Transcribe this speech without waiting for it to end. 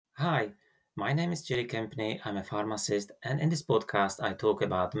Hi, my name is Jerry Kempney. I'm a pharmacist, and in this podcast, I talk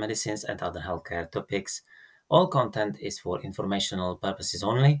about medicines and other healthcare topics. All content is for informational purposes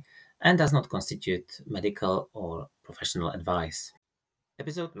only and does not constitute medical or professional advice.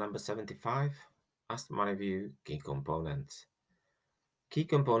 Episode number 75, Asthma Review Key Components. Key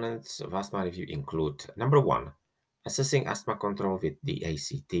components of asthma review include number one, assessing asthma control with the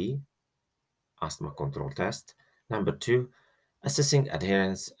ACT, asthma control test. Number two, assessing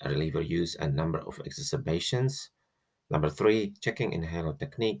adherence, reliever use, and number of exacerbations. Number three, checking inhaler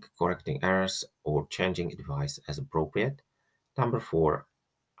technique, correcting errors, or changing device as appropriate. Number four,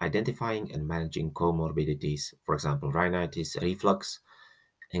 identifying and managing comorbidities, for example, rhinitis, reflux,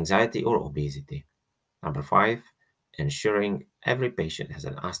 anxiety, or obesity. Number five, ensuring every patient has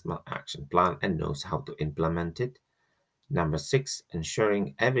an asthma action plan and knows how to implement it. Number six,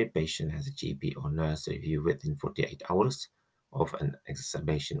 ensuring every patient has a GP or nurse review within 48 hours of an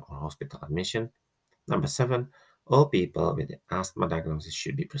exacerbation or hospital admission. Number seven, all people with asthma diagnosis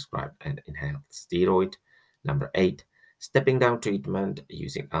should be prescribed an inhaled steroid. Number eight, stepping down treatment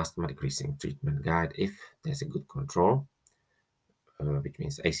using asthma decreasing treatment guide if there's a good control, which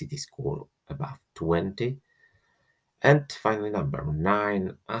means ACT score above 20. And finally, number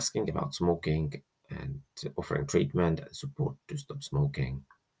nine, asking about smoking and offering treatment and support to stop smoking.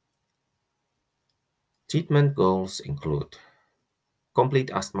 Treatment goals include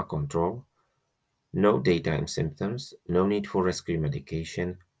complete asthma control, no daytime symptoms, no need for rescue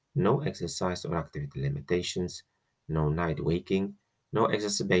medication, no exercise or activity limitations, no night waking, no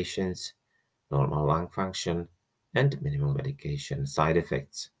exacerbations, normal lung function, and minimal medication side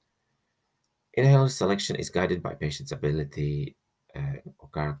effects. Inhaler selection is guided by patient's ability or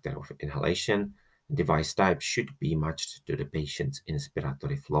character of inhalation. Device type should be matched to the patient's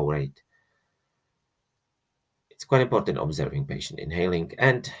inspiratory flow rate. It's quite important observing patient inhaling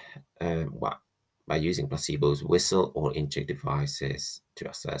and by using placebos, whistle, or inject devices to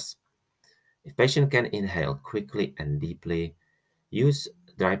assess. If patient can inhale quickly and deeply, use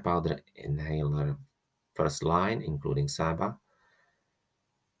dry powder inhaler first line, including SABA.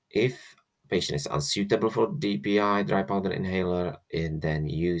 If patient is unsuitable for DPI, dry powder inhaler, and then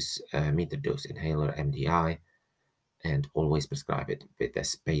use meter dose inhaler MDI and always prescribe it with a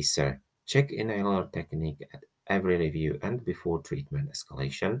spacer. Check inhaler technique at every review and before treatment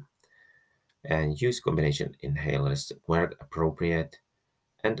escalation. And use combination inhalers where appropriate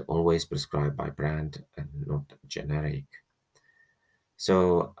and always prescribed by brand and not generic.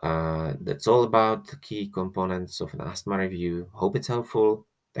 So that's all about the key components of an asthma review. Hope it's helpful.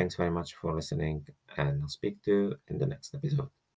 Thanks very much for listening, and I'll speak to you in the next episode.